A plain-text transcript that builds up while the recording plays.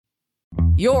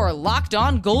Your Locked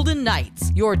On Golden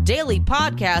Knights, your daily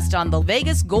podcast on the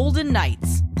Vegas Golden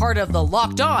Knights, part of the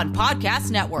Locked On Podcast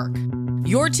Network.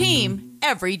 Your team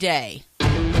every day.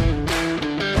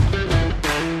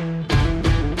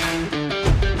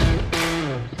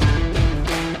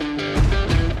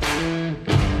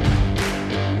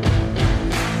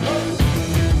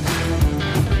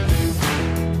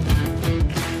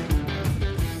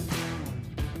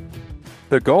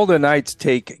 The Golden Knights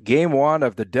take Game 1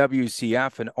 of the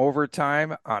WCF in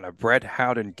overtime on a Brett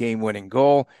Howden game-winning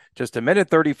goal. Just a minute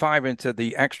 35 into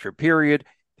the extra period,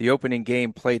 the opening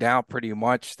game played out pretty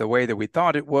much the way that we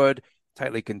thought it would.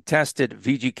 Tightly contested,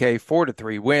 VGK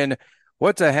 4-3 win.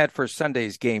 What's ahead for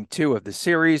Sunday's Game 2 of the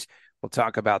series? We'll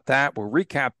talk about that. We'll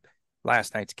recap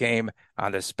last night's game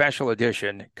on the special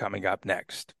edition coming up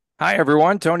next. Hi,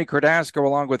 everyone. Tony Cardasco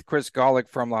along with Chris Golick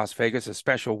from Las Vegas, a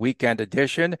special weekend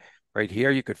edition. Right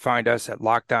here, you could find us at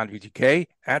Locked On VGK,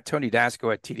 at Tony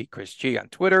Dasco, at TD Chris G on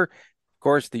Twitter. Of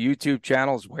course, the YouTube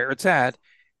channel is where it's at,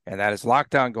 and that is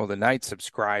Locked On Golden Knights.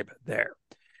 Subscribe there.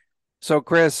 So,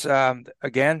 Chris,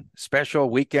 again, special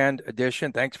weekend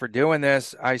edition. Thanks for doing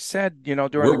this. I said,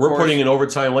 during we're putting in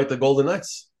overtime like the Golden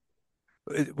Knights.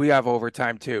 We have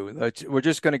overtime, too. We're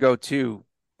just going to go 2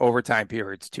 overtime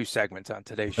periods, 2 segments on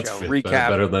today's show. Recap.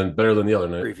 Better than the other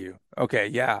night. Preview. Okay,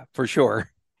 yeah, for sure,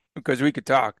 because we could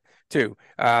talk too.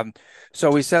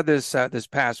 So we said this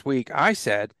past week. I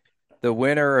said the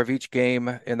winner of each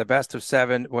game in the best of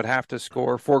 7 would have to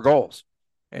score 4 goals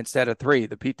instead of 3,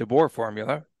 the Pete DeBoer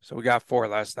formula. So we got 4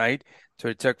 last night. So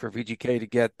it took for VGK to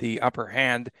get the upper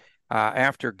hand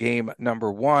after game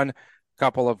number 1. A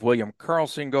couple of William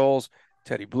Karlsson goals,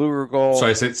 Teddy Bluger goal.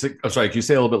 Sorry, can you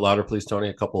say a little bit louder, please, Tony?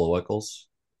 A couple of what goals?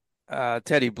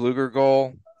 Teddy Bluger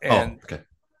goal. And, okay.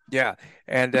 Yeah,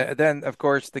 and then, of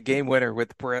course, the game winner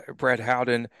with Brett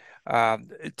Howden.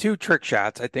 2 trick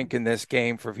shots, I think, in this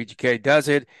game for VGK does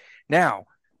it. Now,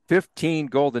 15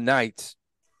 Golden Knights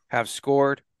have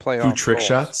scored playoff 2 trick goals.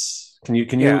 shots? Can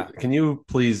you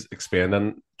please expand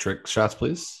on trick shots,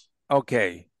 please?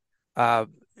 Okay. The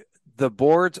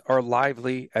boards are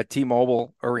lively at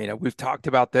T-Mobile Arena. We've talked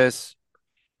about this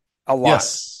a lot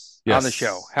yes. on the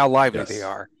show, how lively they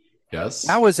are. Yes.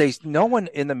 That was no one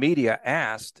in the media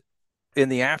asked in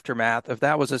the aftermath if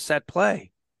that was a set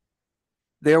play.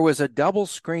 There was a double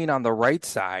screen on the right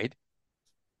side,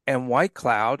 and White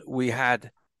Cloud, we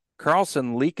had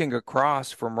Karlsson leaking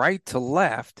across from right to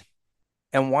left,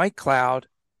 and White Cloud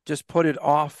just put it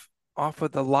off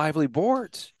of the lively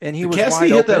boards. And he was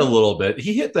Cassidy wide hit open. that a little bit.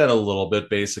 He hit that a little bit,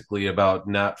 basically, about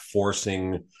not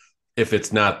forcing if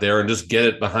it's not there and just get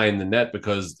it behind the net,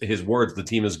 because his words, the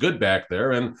team is good back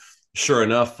there. And sure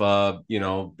enough,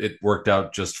 it worked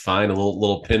out just fine. A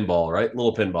little pinball, right?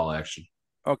 Little pinball action.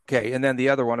 Okay, and then the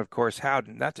other one, of course,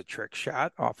 Howden. That's a trick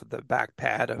shot off of the back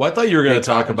pad. Well, I thought you were going to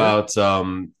talk about.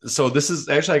 So this is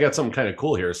actually, I got something kind of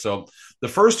cool here. So the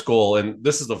first goal, and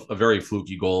this is a very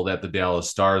fluky goal that the Dallas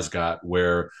Stars got,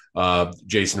 where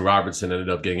Jason Robertson ended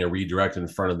up getting a redirect in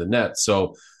front of the net.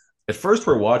 So at first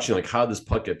we're watching like how this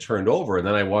puck get turned over, and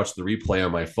then I watched the replay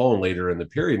on my phone later in the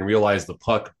period and realized the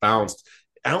puck bounced.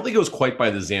 I don't think it was quite by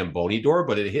the Zamboni door,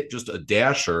 but it hit just a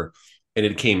dasher and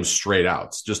it came straight out.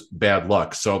 It's just bad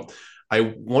luck. So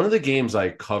one of the games I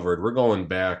covered, we're going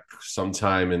back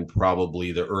sometime in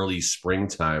probably the early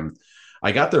springtime.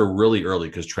 I got there really early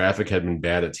because traffic had been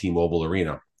bad at T-Mobile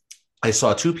Arena. I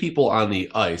saw 2 people on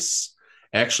the ice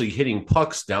actually hitting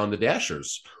pucks down the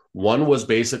dashers. One was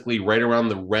basically right around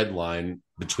the red line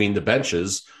between the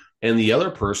benches, and the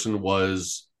other person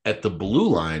was at the blue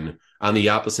line on the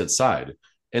opposite side.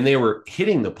 And they were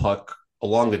hitting the puck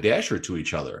along the dasher to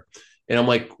each other. And I'm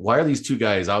like, why are these 2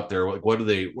 guys out there? Like, what are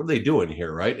they doing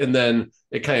here? Right. And then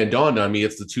it kind of dawned on me,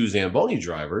 it's the 2 Zamboni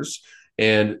drivers,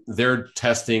 and they're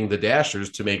testing the dashers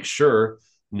to make sure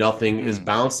nothing is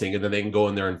bouncing, and then they can go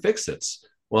in there and fix it.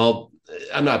 Well,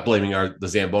 I'm not blaming the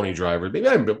Zamboni driver. Maybe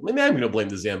I'm going to blame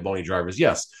the Zamboni drivers.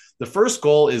 Yes. The first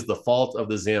goal is the fault of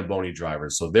the Zamboni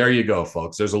drivers. So there you go,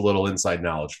 folks. There's a little inside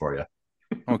knowledge for you.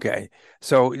 Okay.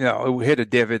 So, it hit a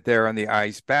divot there on the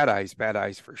ice. Bad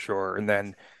ice for sure. And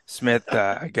then Smith,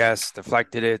 I guess,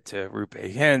 deflected it to Rupe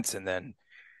Hintz. And then,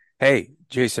 hey,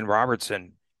 Jason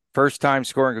Robertson, first time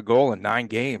scoring a goal in 9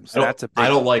 games. I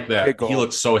don't like that. He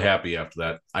looked so happy after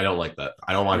that. I don't like that.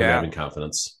 I don't want him having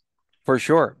confidence. For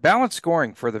sure. Balanced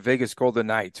scoring for the Vegas Golden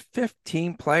Knights.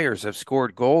 15 players have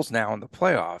scored goals now in the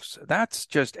playoffs. That's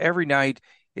just every night.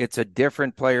 It's a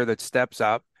different player that steps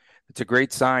up. It's a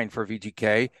great sign for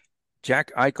VGK.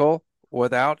 Jack Eichel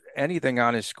without anything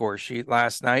on his score sheet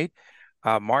last night.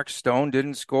 Mark Stone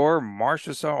didn't score.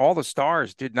 Marchessault, all the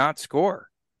stars did not score.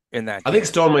 in that I think game.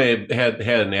 Stone may have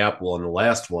had an apple in the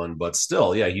last one, but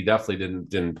still, yeah, he definitely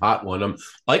didn't pot one.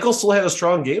 Eichel still had a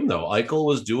strong game though. Eichel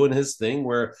was doing his thing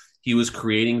where he was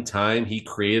creating time. He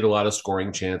created a lot of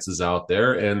scoring chances out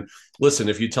there. And listen,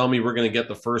 if you tell me we're going to get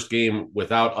the first game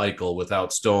without Eichel,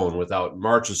 without Stone, without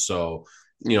Marchessault,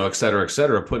 et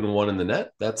cetera, putting one in the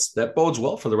net, that bodes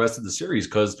well for the rest of the series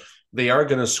because they are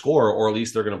going to score, or at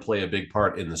least they're going to play a big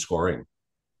part in the scoring.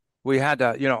 We had,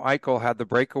 Eichel had the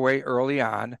breakaway early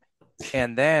on,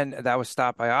 and then that was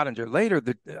stopped by Ottinger. Later,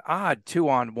 the odd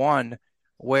 2-on-1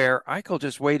 where Eichel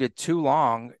just waited too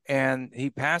long and he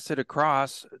passed it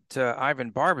across to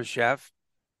Ivan Barbashev,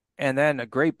 and then a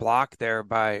great block there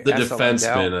by The Esa Lindell.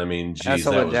 defenseman, I mean, geez,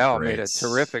 Esa that was Lindell made great. a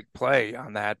terrific play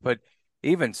on that. But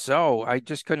even so, I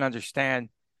just couldn't understand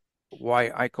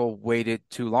why Eichel waited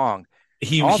too long.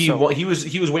 He was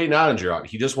waiting Ottinger out.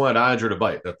 He just wanted Ottinger to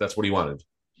bite. That's what he wanted.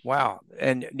 Wow.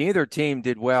 And neither team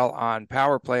did well on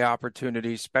power play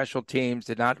opportunities. Special teams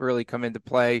did not really come into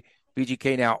play.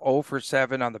 VGK now 0 for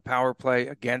 7 on the power play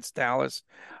against Dallas.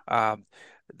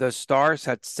 The Stars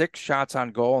had 6 shots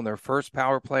on goal in their first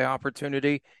power play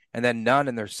opportunity and then none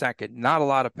in their second. Not a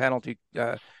lot of penalty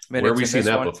minutes. Where have we seen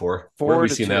that before? Where have we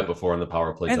seen that before in the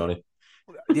power play, Tony?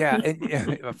 Yeah,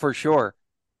 and, for sure.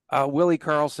 Willie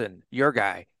Karlsson, your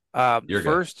guy.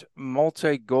 First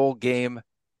multi-goal game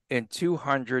in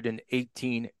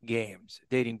 218 games,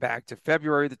 dating back to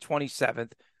February the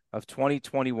 27th of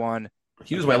 2021.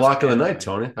 He was my lock of the night,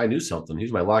 Tony. I knew something. He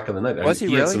was my lock of the night. Was he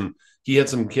really? He had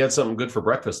something good for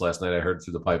breakfast last night. I heard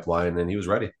through the pipeline, and he was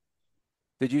ready.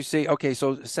 Did you see? Okay,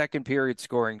 so second period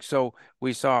scoring. So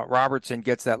we saw Robertson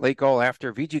gets that late goal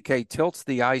after VGK tilts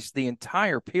the ice the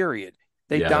entire period.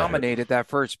 They dominated that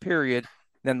first period.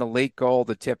 Then the late goal,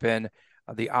 the tip in,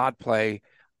 the odd play,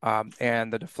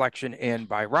 and the deflection in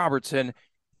by Robertson.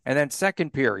 And then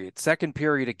second period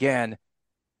again,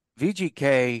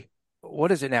 VGK,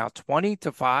 what is it now?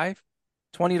 20-5?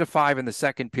 20-5 in the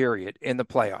second period in the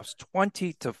playoffs.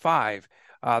 20-5,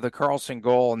 the Karlsson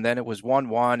goal. And then it was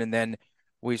 1-1. And then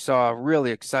we saw a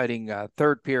really exciting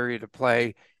third period of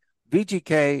play.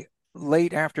 VGK,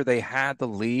 late after they had the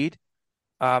lead,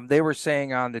 they were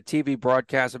saying on the TV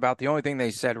broadcast about the only thing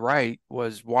they said right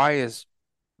was, why is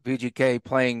VGK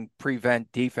playing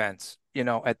prevent defense,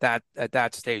 at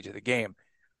that stage of the game?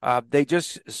 They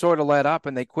just sort of let up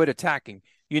and they quit attacking.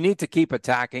 You need to keep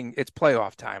attacking. It's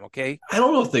playoff time, okay? I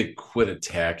don't know if they quit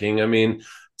attacking. I mean,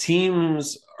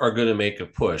 teams are going to make a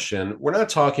push, and we're not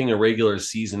talking a regular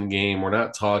season game. We're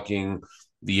not talking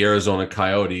the Arizona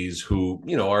Coyotes, who,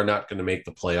 are not going to make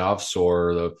the playoffs,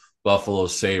 or the Buffalo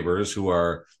Sabres, who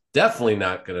are definitely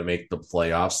not going to make the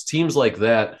playoffs. Teams like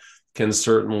that can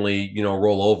certainly,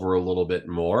 roll over a little bit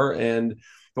more.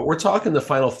 But we're talking the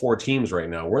final 4 teams right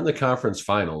now. We're in the conference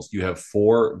finals. You have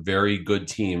 4 very good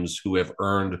teams who have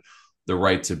earned the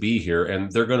right to be here, and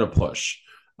they're going to push.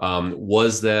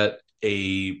 Was that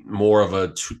a more of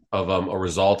a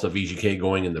result of VGK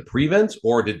going in the prevent,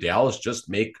 or did Dallas just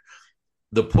make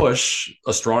the push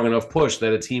a strong enough push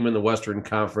that a team in the Western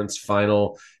Conference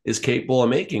final is capable of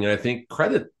making? And I think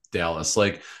credit Dallas.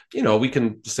 We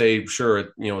can say,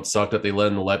 sure, it sucked that they let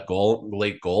in the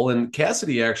late goal. And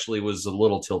Cassidy actually was a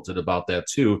little tilted about that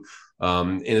too.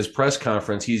 In his press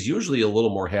conference, he's usually a little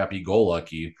more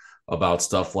happy-go-lucky about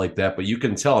stuff like that. But you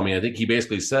can tell, I think he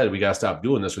basically said, we got to stop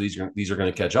doing this, or these are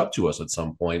going to catch up to us at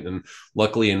some point. And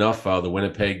luckily enough, the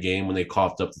Winnipeg game, when they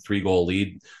coughed up the 3-goal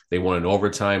lead, they won in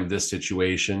overtime. This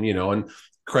situation, and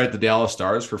credit the Dallas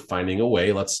Stars for finding a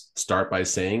way. Let's start by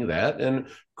saying that. And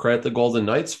credit the Golden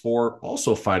Knights for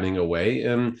also finding a way.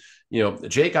 And,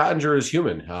 Jake Ottinger is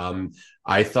human.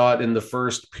 I thought in the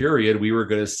first period, we were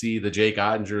going to see the Jake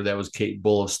Ottinger that was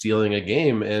capable of stealing a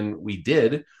game, and we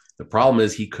did. The problem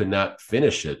is he could not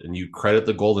finish it. And you credit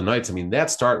the Golden Knights.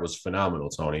 That start was phenomenal,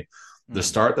 Tony. The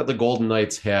start that the Golden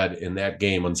Knights had in that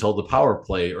game until the power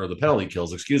play, or the penalty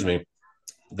kills,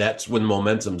 that's when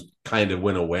momentum kind of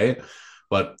went away.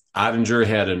 But Ottinger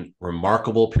had a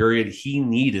remarkable period. He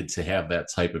needed to have that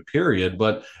type of period.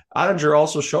 But Ottinger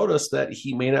also showed us that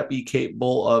he may not be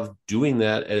capable of doing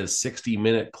that at a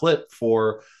 60-minute clip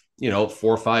for,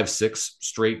 4, 5, 6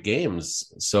 straight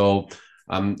games. So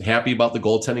I'm happy about the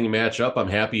goaltending matchup. I'm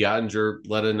happy Ottinger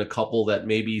let in a couple that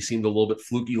maybe seemed a little bit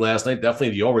fluky last night.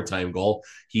 Definitely the overtime goal.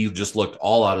 He just looked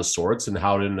all out of sorts, and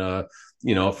Howden,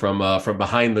 from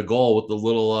behind the goal with the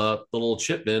little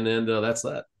chip in, and that's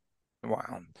that.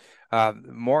 Wow.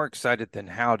 More excited than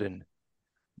Howden.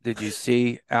 Did you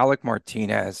see Alec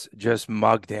Martinez just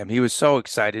mugged him? He was so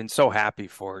excited and so happy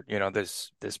for,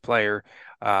 this player.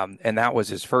 And that was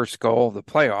his first goal of the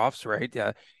playoffs,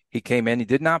 right? He came in. He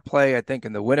did not play, I think,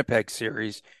 in the Winnipeg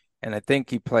series. and I think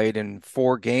he played in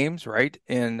 4 games, right,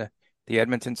 in the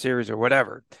Edmonton series or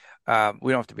whatever.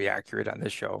 We don't have to be accurate on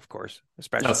this show, of course, Not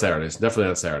especially Saturdays. Definitely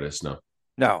not Saturdays. No.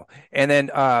 no. And then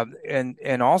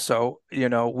and also,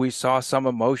 we saw some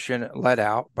emotion let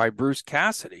out by Bruce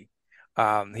Cassidy.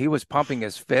 He was pumping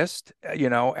his fist,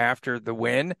 after the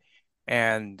win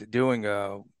and doing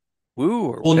a woo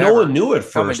or Well, no one whatever knew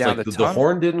at coming first. down Like the the tunnel.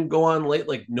 horn didn't go on late.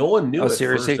 Like no one Oh, knew at first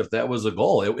seriously? if that was a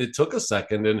goal. It took a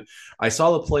second, and I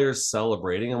saw the players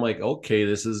celebrating. I'm like, okay,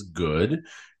 this is good.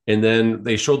 And then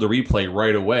they showed the replay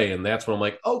right away, and that's when I'm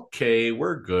like, okay,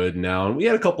 we're good now. And we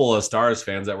had a couple of Stars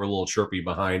fans that were a little chirpy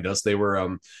behind us. They were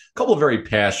a couple of very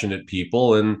passionate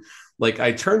people, and like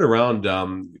I turned around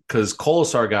because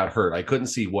Kolasar got hurt. I couldn't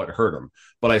see what hurt him,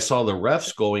 but I saw the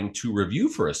refs going to review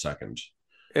for a second.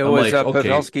 It I'm was like, a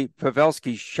okay,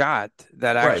 Pavelski shot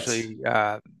that right. actually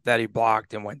that he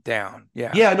blocked and went down.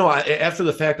 Yeah. Yeah, no, after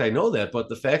the fact, I know that, but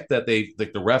the fact that they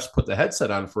like the refs put the headset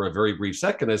on for a very brief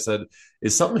second, I said,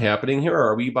 "Is something happening here? Or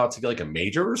are we about to get like a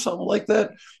major or something like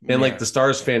that?" And like Yeah. the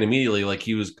Stars fan immediately, like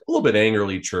he was a little bit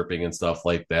angrily chirping and stuff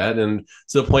like that, and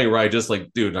to the point where I just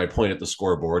like, dude, and I point at the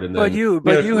scoreboard, and But then you we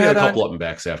but had you we had had a couple on up and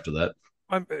backs after that.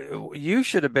 you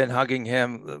should have been hugging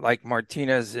him like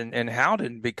Martinez and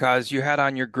Howden because you had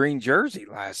on your green jersey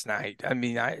last night. I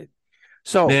mean,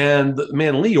 so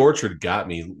Man, Lee Orchard got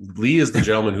me. Lee is the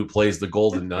gentleman who plays the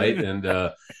Golden Knight, and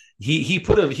he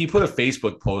put a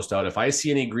Facebook post out. If I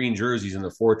see any green jerseys in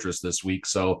the Fortress this week,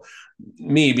 so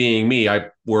me being me, I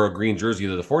wore a green jersey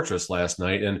to the Fortress last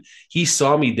night, and he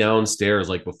saw me downstairs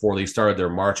like before they started their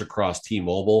march across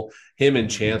T-Mobile. Him and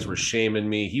Chance were shaming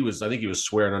me. I think he was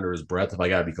swearing under his breath, if I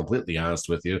got to be completely honest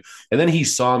with you. And then he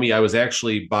saw me. I was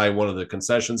actually by one of the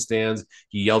concession stands.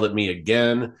 He yelled at me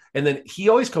again, and then he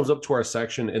always comes up to our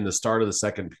section in the start of the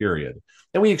second period,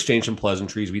 and we exchange some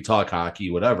pleasantries. We talk hockey,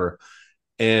 whatever.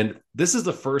 And this is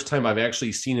the first time I've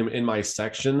actually seen him in my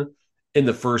section in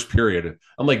the first period.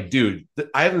 I'm like, dude,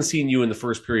 I haven't seen you in the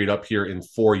first period up here in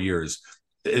 4 years.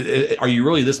 Are you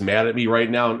really this mad at me right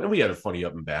now? And we had a funny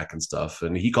up and back and stuff.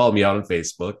 And he called me out on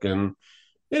Facebook and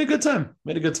made a good time.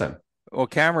 Made a good time. well,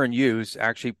 Cameron Hughes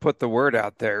actually put the word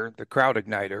out there, the crowd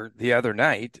igniter, the other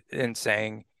night, in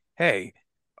saying, "Hey,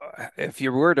 if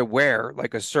you were to wear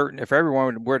like if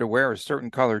everyone were to wear a certain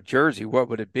colored jersey, what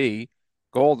would it be?"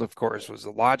 Gold, of course, was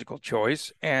the logical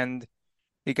choice, and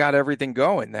he got everything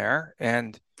going there.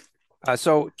 And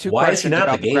so, two Why is he questions not at the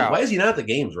about the game? crowd Why is he not at the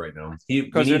games right now? We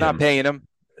because they're need not him. paying him.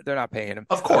 They're not paying him.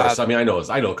 Of course. I mean, I know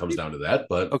it comes down to that,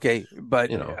 but Okay, but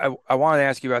you know, I want to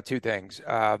ask you about two things.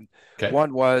 okay.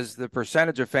 One was the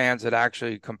percentage of fans that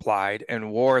actually complied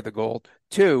and wore the gold.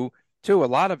 Two, a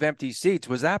lot of empty seats.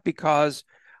 Was that because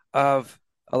of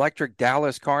Electric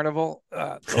Dallas Carnival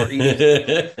or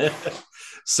EDC?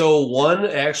 So one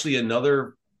actually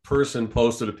another person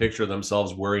posted a picture of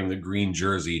themselves wearing the green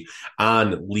jersey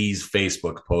on Lee's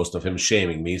Facebook post of him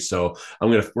shaming me. So I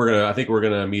think we're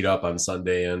gonna meet up on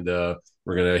Sunday and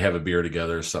we're gonna have a beer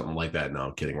together or something like that. No,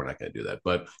 I'm kidding. We're not gonna do that.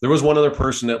 But there was one other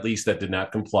person at least that did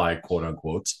not comply, quote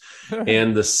unquote.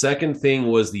 And the second thing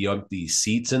was the empty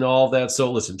seats and all that.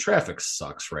 So listen, traffic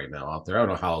sucks right now out there. I don't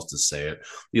know how else to say it.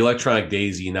 The electronic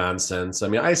daisy nonsense. I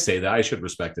mean, I say that I should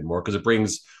respect it more because it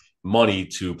brings money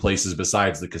to places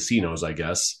besides the casinos, I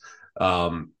guess.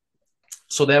 Um,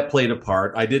 so that played a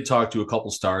part. I did talk to a couple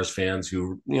Stars fans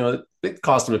who, it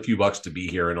cost them a few bucks to be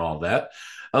here and all that.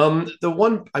 The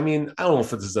one, I mean, I don't know if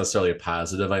this is necessarily a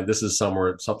positive. This is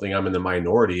something I'm in the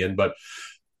minority in, but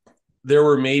there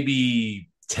were maybe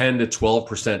 10 to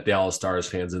 12% Dallas Stars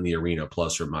fans in the arena,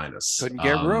 plus or minus. Couldn't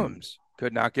get rooms.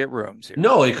 Could not get rooms here.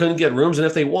 No, they couldn't get rooms, and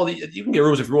if you can get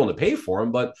rooms if you're willing to pay for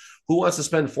them. But who wants to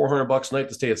spend $400 a night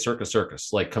to stay at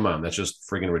Circus? Like, come on, that's just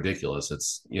friggin' ridiculous.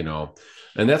 It's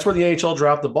and that's where the NHL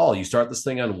dropped the ball. You start this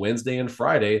thing on Wednesday and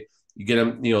Friday, you get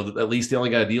them. At least they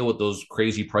only got to deal with those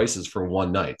crazy prices for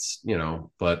one night.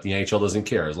 But the NHL doesn't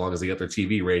care as long as they get their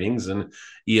TV ratings, and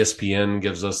ESPN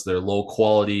gives us their low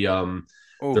quality.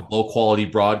 Their low quality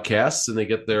broadcasts, and they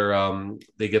get their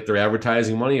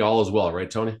advertising money all as well,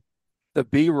 right, Tony? The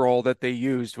B-roll that they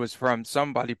used was from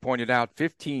somebody pointed out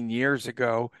 15 years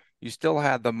ago. You still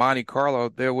had the Monte Carlo.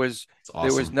 Awesome. There was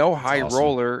no high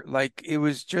roller. Like it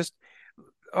was just,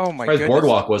 oh my goodness.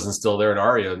 Boardwalk wasn't still there in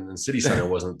Aria and City Center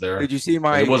wasn't there. Did you see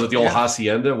was it the old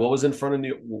Hacienda? What was in front of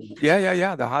you?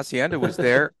 Yeah. The Hacienda was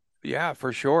there. Yeah,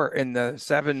 for sure. And the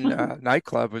 7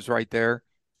 nightclub was right there.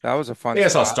 That was a fun I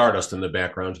saw Stardust in the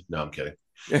background. No, I'm kidding.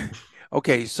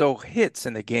 Okay, so hits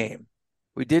in the game.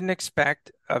 We didn't expect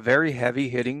a very heavy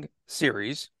hitting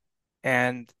series,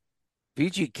 and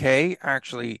VGK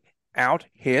actually out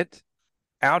hit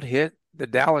the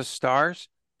Dallas Stars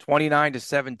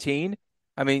 29-17.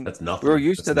 I mean, That's we were nothing.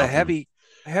 used That's to the nothing.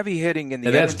 heavy hitting in And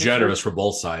the that's Edmonton generous series. for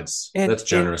both sides. And That's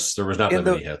generous. There was not in that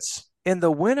the many hits. in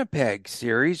the Winnipeg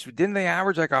series, didn't they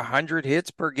average like 100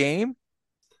 hits per game?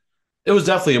 It was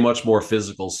definitely a much more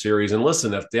physical series. And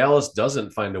listen, if Dallas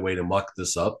doesn't find a way to muck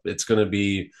this up, it's going to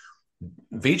be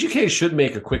VGK should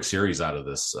make a quick series out of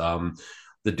this.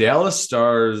 The Dallas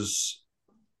Stars,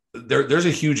 there's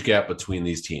a huge gap between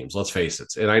these teams. Let's face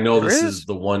it. And I know There this is is.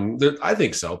 the one that I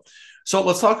think so. So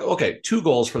let's talk. Okay, 2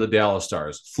 goals for the Dallas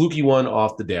Stars. Fluky one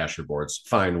off the dasher boards.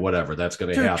 Fine, whatever. That's going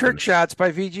to Two trick happen. shots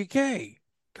by VGK.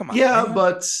 Come on, Yeah, man.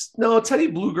 but no, Teddy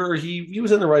Bluger, he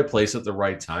was in the right place at the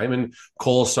right time, and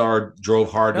Kolesar drove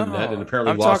hard to the net and No,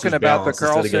 apparently I'm lost talking his about the balance instead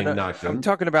of Carlson. getting knocked I'm in.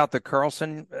 talking about the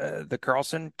Carlson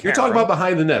You're talking about Carom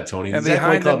behind the net, Tony. and Zach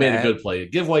behind the Whitecloud made a net. good play.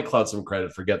 Give Whitecloud some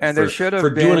credit for And there should for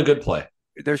have doing a been good play.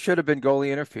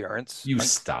 goalie interference You on,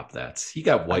 stop that. He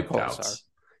got on wiped out. Kolesar.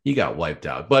 He got wiped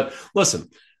out. But listen,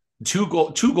 two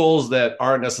goals that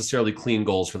aren't necessarily clean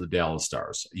goals for the Dallas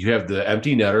Stars. You have the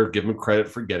empty netter, give them credit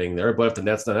for getting there, but if the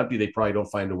net's not empty, they probably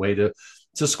don't find a way to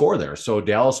score there. So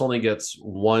Dallas only gets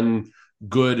one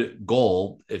good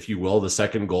goal, if you will, the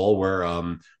second goal where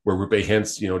Rupe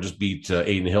Hintz, just beat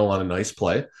Aiden Hill on a nice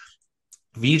play.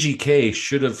 VGK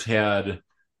should have had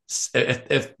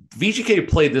if VGK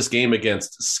played this game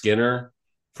against Skinner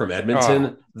from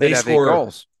Edmonton, they have 8 score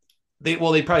goals. they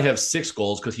probably have 6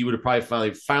 goals because he would have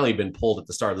probably finally been pulled at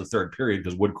the start of the third period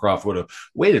because Woodcroft would have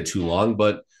waited too long.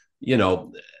 But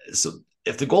so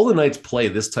if the Golden Knights play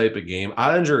this type of game,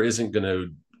 Ottinger isn't going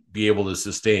to be able to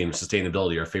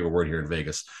sustainability, our favorite word here in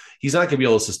Vegas. He's not going to be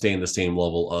able to sustain the same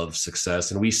level of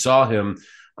success. And we saw him.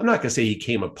 I'm not going to say he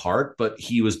came apart, but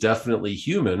he was definitely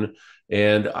human.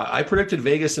 And I predicted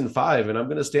Vegas in 5, and I'm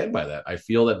going to stand by that. I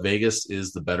feel that Vegas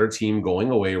is the better team going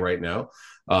away right now.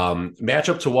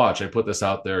 Matchup to watch. I put this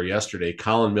out there yesterday.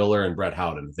 Colin Miller and Brett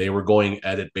Howden. They were going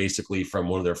at it basically from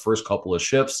one of their first couple of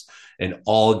shifts, and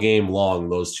all game long,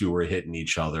 those two were hitting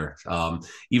each other.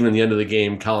 Even in the end of the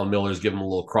game, Colin Miller's giving him a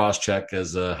little cross check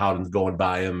as Howden's going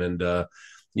by him, and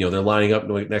they're lining up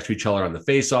next to each other on the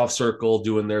face-off circle,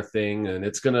 doing their thing, and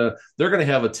they're gonna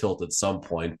have a tilt at some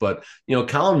point. But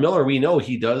Colin Miller, we know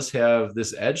he does have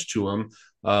this edge to him.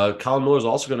 Colin Miller is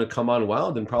also going to come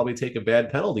unwound and probably take a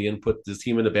bad penalty and put this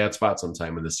team in a bad spot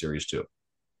sometime in this series too.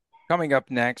 Coming up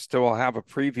next, we'll have a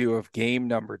preview of game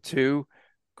number 2.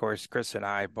 Of course, Chris and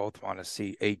I both want to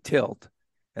see a tilt.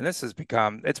 And this has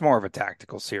it's more of a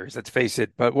tactical series, let's face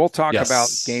it. But we'll talk about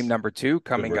game number 2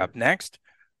 coming up next,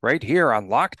 right here on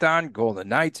Locked On Golden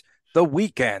Knights, the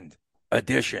weekend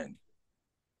edition.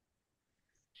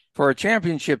 For a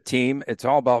championship team, it's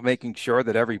all about making sure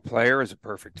that every player is a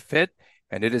perfect fit.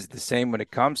 And it is the same when it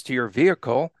comes to your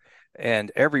vehicle,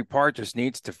 and every part just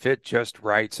needs to fit just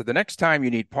right. So the next time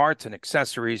you need parts and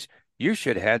accessories, you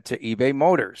should head to eBay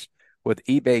Motors. With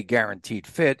eBay Guaranteed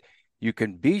Fit, you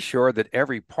can be sure that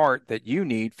every part that you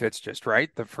need fits just right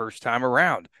the first time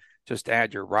around. Just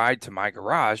add your ride to My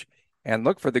Garage and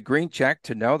look for the green check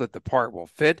to know that the part will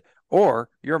fit or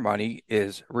your money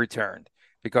is returned.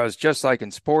 Because just like in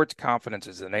sports, confidence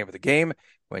is the name of the game.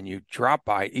 When you drop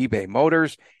by eBay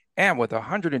Motors, and with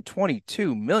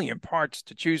 122 million parts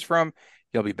to choose from,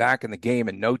 you'll be back in the game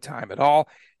in no time at all.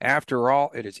 After all,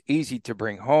 it is easy to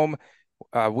bring home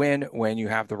a win when you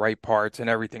have the right parts, and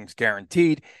everything's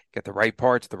guaranteed. Get the right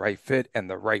parts, the right fit, and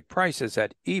the right prices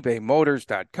at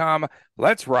ebaymotors.com.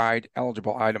 Let's ride.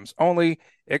 Eligible items only.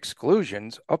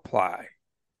 Exclusions apply.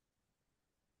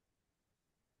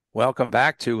 Welcome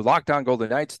back to Locked On Golden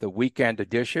Knights, the weekend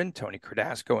edition. Tony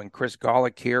Cardasco and Chris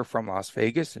Golick here from Las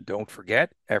Vegas. And don't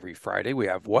forget, every Friday we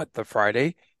have What the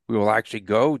Friday. We will actually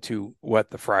go to What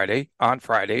the Friday on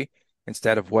Friday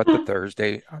instead of What the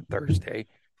Thursday on Thursday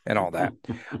and all that.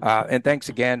 And thanks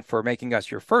again for making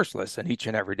us your first listen each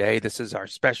and every day. This is our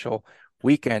special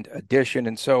weekend edition.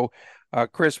 And so,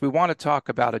 Chris, we want to talk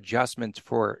about adjustments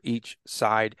for each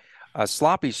side. A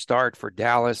sloppy start for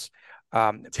Dallas.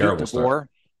 Terrible start.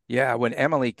 Yeah, when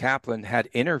Emily Kaplan had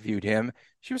interviewed him,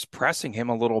 she was pressing him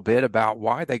a little bit about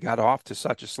why they got off to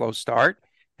such a slow start.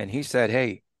 And he said,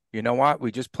 hey, you know what?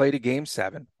 We just played a game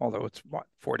 7, although it's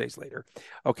 4 days later.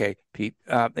 Okay, Pete,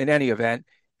 in any event,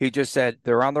 he just said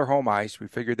they're on their home ice. We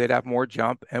figured they'd have more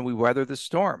jump, and we weather the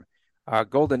storm.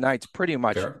 Golden Knights pretty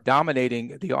much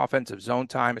dominating the offensive zone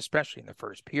time, especially in the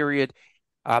first period.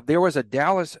 There was a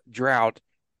Dallas drought,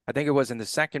 I think it was in the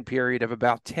second period, of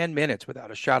about 10 minutes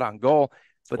without a shot on goal.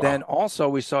 But then also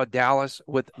we saw Dallas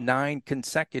with 9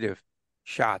 consecutive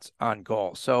shots on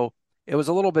goal. So it was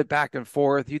a little bit back and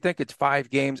forth. You think it's 5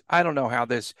 games. I don't know how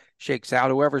this shakes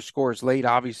out. Whoever scores late,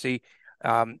 obviously,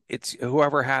 it's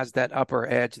whoever has that upper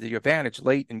edge, the advantage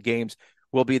late in games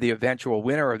will be the eventual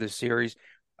winner of this series.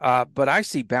 But I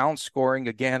see balanced scoring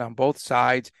again on both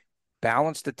sides,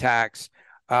 balanced attacks.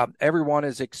 Everyone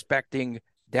is expecting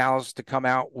Dallas to come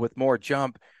out with more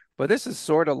jump, but this is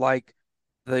sort of like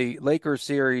the Lakers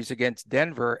series against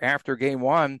Denver after game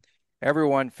one.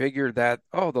 Everyone figured that,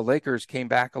 oh, the Lakers came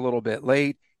back a little bit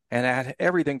late and had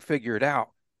everything figured out.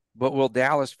 But will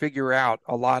Dallas figure out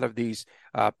a lot of these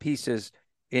pieces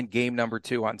in game number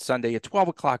 2 on Sunday at 12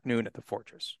 o'clock noon at the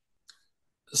Fortress?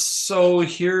 So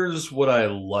here's what I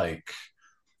like.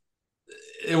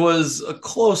 It was a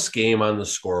close game on the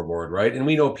scoreboard, right? And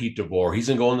we know Pete DeBoer. He's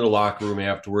going to go into the locker room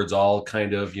afterwards, all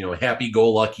kind of,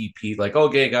 happy-go-lucky Pete, like,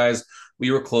 okay, guys, we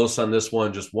were close on this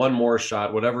one, just one more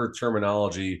shot, whatever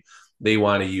terminology they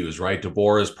want to use, right?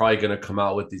 DeBoer is probably going to come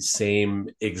out with the same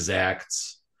exact,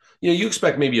 you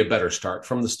expect maybe a better start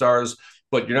from the Stars,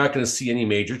 but you're not going to see any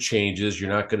major changes.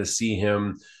 You're not going to see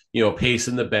him,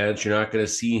 pacing the bench. You're not going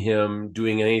to see him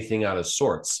doing anything out of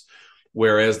sorts.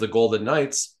 Whereas the Golden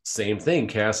Knights, same thing.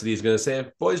 Cassidy's going to say,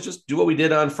 boys, just do what we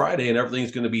did on Friday and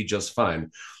everything's going to be just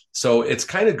fine. So it's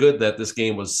kind of good that this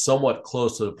game was somewhat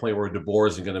close to the point where DeBoer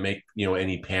isn't going to make,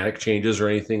 any panic changes or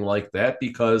anything like that,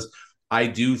 because I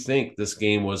do think this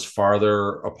game was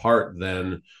farther apart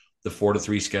than the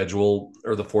 4-3 schedule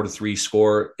or the 4-3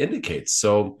 score indicates.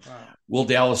 So will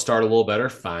Dallas start a little better?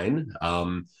 Fine.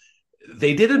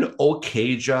 They did an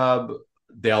okay job,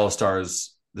 Dallas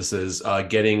Stars. This is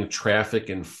getting traffic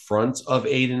in front of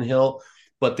Adin Hill,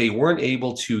 but they weren't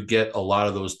able to get a lot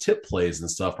of those tip plays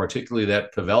and stuff, particularly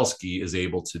that Pavelski is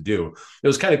able to do. It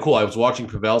was kind of cool. I was watching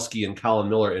Pavelski and Colin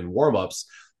Miller in warmups.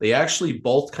 They actually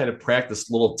both kind of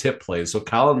practiced little tip plays. So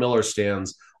Colin Miller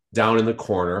stands down in the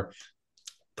corner.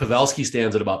 Pavelski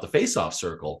stands at about the faceoff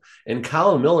circle, and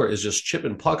Colin Miller is just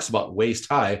chipping pucks about waist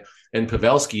high, and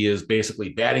Pavelski is basically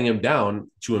batting him down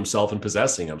to himself and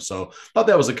possessing him. So I thought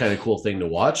that was a kind of cool thing to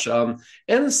watch. And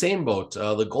the same boat,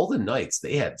 the Golden Knights,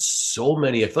 they had so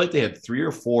many. I feel like they had 3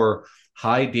 or 4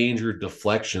 high danger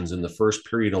deflections in the first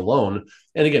period alone.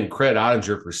 And again, credit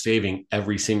Ottinger for saving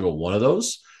every single one of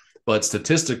those. But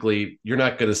statistically, you're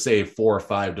not going to save 4 or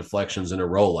 5 deflections in a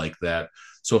row like that.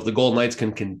 So if the Golden Knights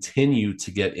can continue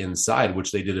to get inside,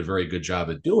 which they did a very good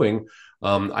job at doing,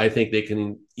 I think they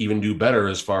can even do better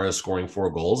as far as scoring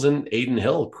 4 goals. And Adin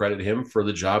Hill, credit him for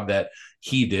the job that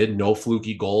he did. No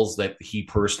fluky goals that he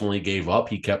personally gave up.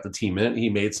 He kept the team in. He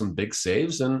made some big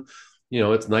saves. And,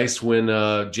 it's nice when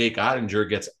Jake Ottinger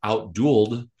gets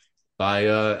out-dueled by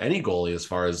any goalie as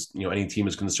far as, any team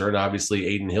is concerned. Obviously,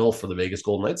 Adin Hill for the Vegas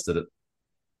Golden Knights did it.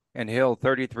 And Hill,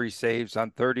 33 saves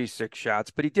on 36 shots,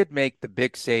 but he did make the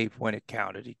big save when it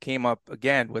counted. He came up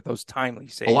again with those timely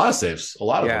saves. A lot of saves, a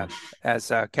lot of them. As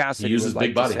Cassidy he uses would like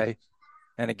big body. to say.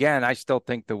 And again, I still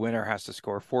think the winner has to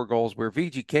score 4 goals, where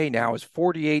VGK now is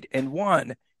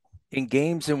 48-1 in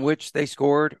games in which they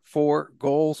scored 4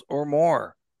 goals or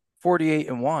more.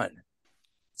 48-1.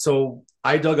 So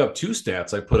I dug up 2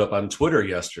 stats I put up on Twitter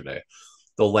yesterday.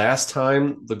 The last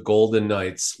time the Golden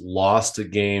Knights lost a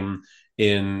game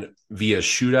in via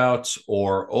shootout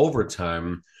or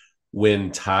overtime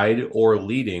when tied or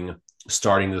leading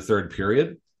starting the 3rd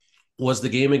period was the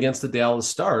game against the Dallas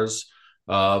Stars.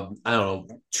 I don't know,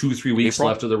 2-3 weeks April?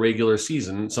 left of the regular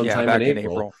season, sometime back in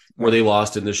April, where they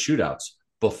lost in the shootouts.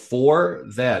 Before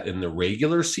that, in the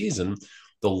regular season,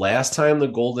 the last time the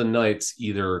Golden Knights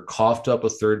either coughed up a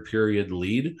 3rd period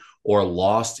lead or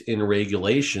lost in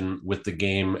regulation with the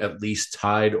game at least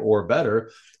tied or better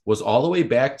was all the way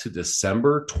back to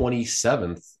December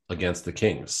 27th against the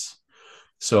Kings.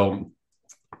 So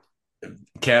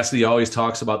Cassidy always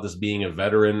talks about this being a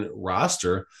veteran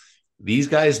roster. These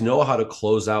guys know how to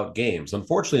close out games.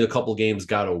 Unfortunately, a couple games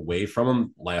got away from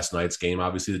them. Last night's game,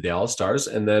 obviously the Dallas Stars,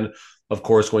 and then, of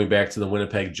course, going back to the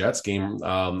Winnipeg Jets game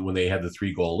when they had the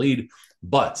 3-goal lead,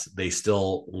 but they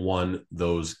still won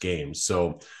those games.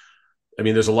 So, I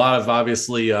mean, there's a lot of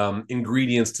obviously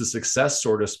ingredients to success,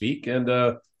 so to speak,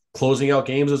 and closing out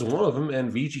games is one of them.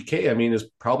 And VGK, I mean, is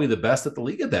probably the best at the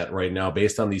league at that right now,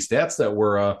 based on these stats that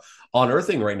we're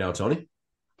unearthing right now, Tony.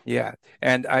 Yeah,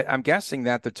 and I'm guessing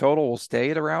that the total will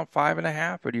stay at around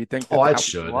 5.5, or do you think that it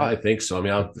should? I think so. I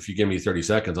mean, if you give me 30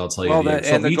 seconds, I'll tell you. Well,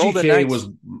 so the VGK Golden Knights was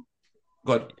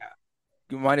good.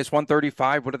 Minus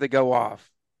 135. What did they go off?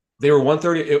 They were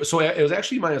 130. So it was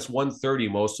actually minus 130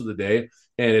 most of the day,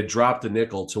 and it dropped a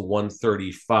nickel to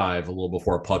 135 a little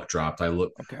before a puck dropped. I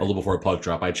looked a little before a puck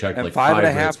drop. I checked, and like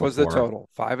 5.5 was the total.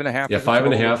 5.5. Yeah,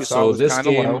 5.5. So this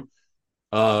game,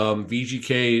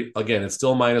 VGK again, it's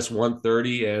still minus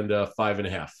 130 and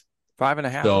 5.5.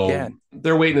 5.5 So again.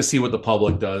 they're waiting to see what the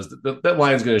public does. That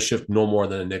line's going to shift no more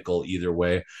than a nickel either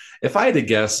way. If I had to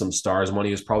guess, some Stars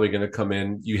money is probably going to come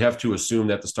in. You have to assume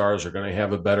that the Stars are going to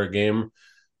have a better game.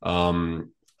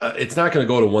 It's not going to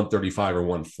go to 135 or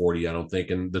 140, I don't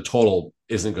think. And the total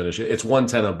isn't going to shift. It's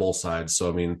 110 on both sides. So,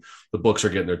 I mean, the books are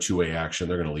getting their two-way action.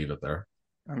 They're going to leave it there.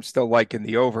 I'm still liking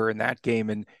the over in that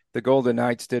game. And the Golden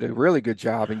Knights did a really good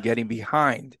job in getting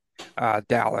behind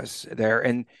Dallas there.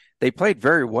 And they played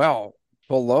very well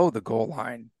below the goal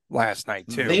line last night,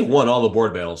 too. They won all the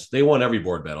board battles. They won every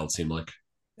board battle, it seemed like.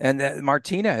 And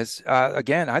Martinez,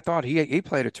 again, I thought he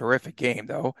played a terrific game,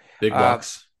 though. Big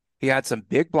blocks. He had some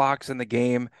big blocks in the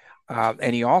game.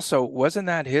 And he also, wasn't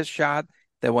that his shot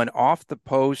that went off the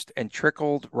post and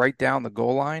trickled right down the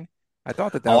goal line? I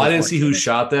thought that. I didn't see who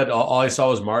shot that. All I saw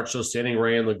was March standing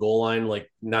right on the goal line,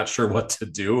 like not sure what to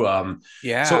do.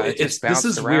 Yeah. So this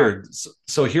is around. weird.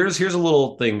 So here's a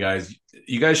little thing, guys.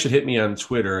 You guys should hit me on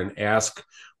Twitter and ask.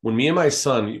 When me and my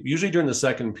son, usually during the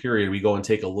second period, we go and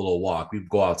take a little walk. We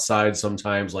go outside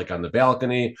sometimes, like on the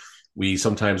balcony. We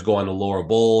sometimes go on the lower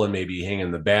bowl and maybe hang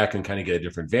in the back and kind of get a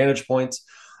different vantage points.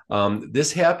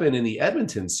 This happened in the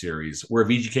Edmonton series where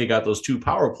VGK got those 2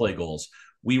 power play goals.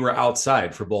 We were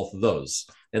outside for both of those.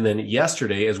 And then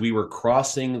yesterday, as we were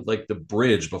crossing like the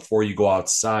bridge before you go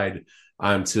outside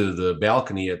onto the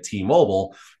balcony at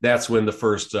T-Mobile, that's when the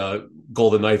first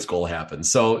Golden Knights goal happened.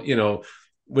 So,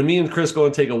 when me and Chris go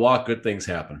and take a walk, good things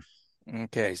happen.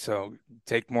 Okay, so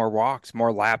take more walks,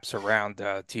 more laps around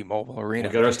T-Mobile Arena.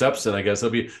 We'll get our steps in, I guess.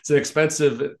 It's an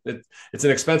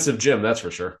expensive gym, that's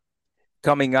for sure.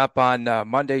 Coming up on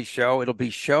Monday's show, it'll be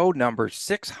show number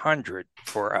 600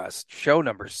 for us. Show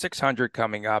number 600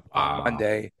 coming up on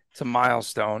Monday. It's a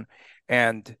milestone.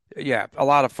 And yeah, a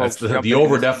lot of folks. The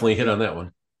over definitely hit on that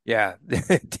one. Yeah,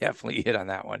 definitely hit on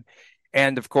that one.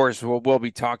 And of course, we'll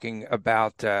be talking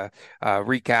about a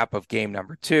recap of game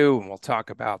number 2, and we'll talk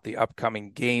about the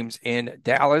upcoming games in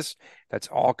Dallas. That's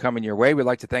all coming your way. We'd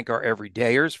like to thank our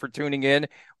everydayers for tuning in.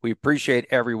 We appreciate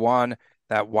everyone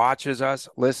that watches us,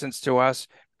 listens to us.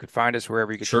 You could find us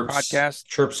wherever you get your podcast.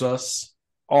 Chirps us.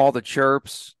 All the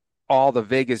chirps, all the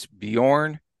Vegas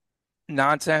Bjorn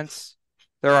nonsense.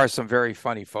 There are some very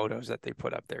funny photos that they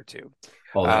put up there, too.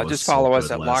 Just follow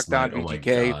us at Locked On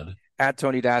VGK, at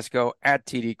Tony Dasco, at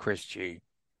TD Chris G.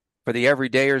 For the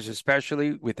everydayers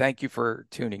especially, we thank you for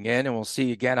tuning in, and we'll see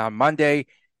you again on Monday.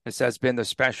 This has been the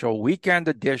special weekend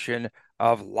edition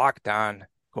of Locked On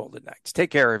Golden Knights.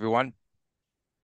 Take care, everyone.